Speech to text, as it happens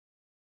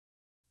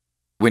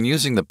When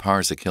using the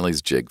pars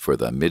Achilles jig for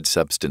the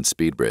Midsubstance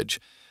SpeedBridge,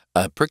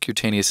 a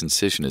percutaneous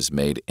incision is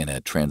made in a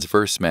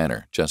transverse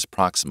manner just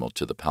proximal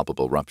to the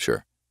palpable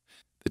rupture.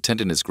 The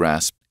tendon is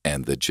grasped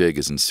and the jig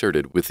is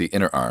inserted with the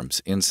inner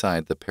arms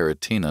inside the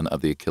peritoneum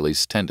of the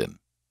Achilles tendon.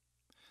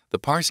 The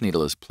pars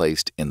needle is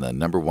placed in the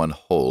number 1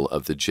 hole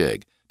of the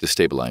jig to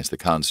stabilize the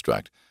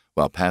construct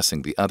while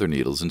passing the other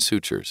needles and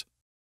sutures.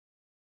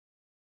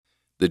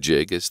 The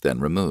jig is then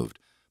removed,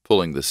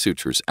 pulling the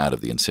sutures out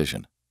of the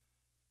incision.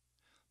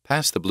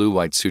 Pass the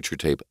blue-white suture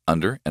tape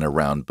under and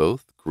around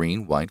both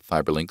green-white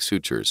fiberlink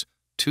sutures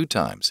 2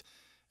 times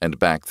and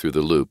back through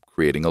the loop,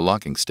 creating a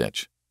locking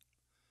stitch.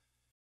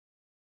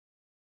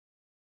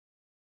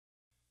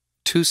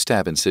 2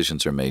 stab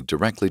incisions are made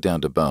directly down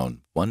to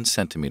bone, 1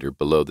 centimeter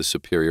below the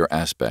superior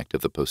aspect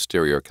of the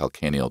posterior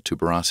calcaneal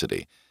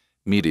tuberosity,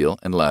 medial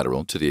and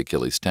lateral to the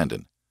Achilles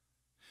tendon.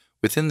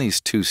 Within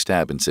these 2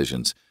 stab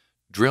incisions,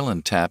 drill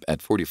and tap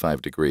at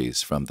 45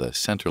 degrees from the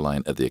center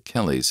line of the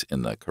Achilles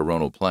in the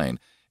coronal plane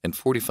and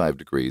 45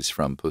 degrees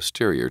from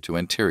posterior to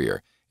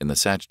anterior in the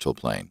sagittal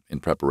plane in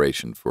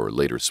preparation for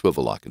later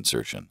SwiveLock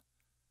insertion.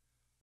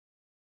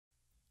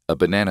 A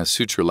banana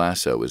suture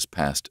lasso is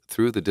passed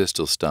through the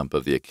distal stump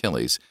of the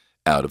Achilles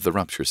out of the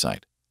rupture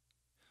site.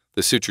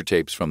 The suture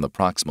tapes from the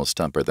proximal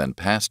stump are then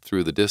passed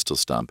through the distal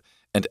stump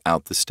and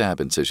out the stab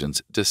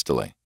incisions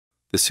distally.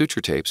 The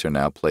suture tapes are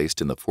now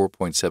placed in the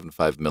 4.75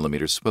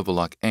 mm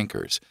SwiveLock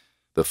anchors.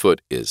 The foot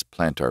is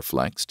plantar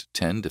flexed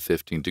 10 to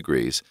 15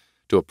 degrees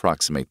to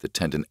approximate the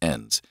tendon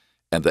ends,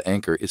 and the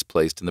anchor is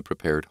placed in the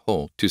prepared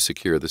hole to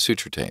secure the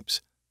suture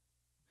tapes.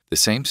 The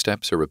same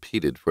steps are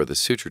repeated for the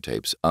suture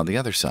tapes on the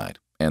other side,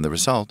 and the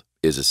result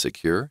is a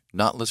secure,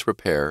 knotless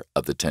repair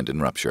of the tendon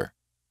rupture.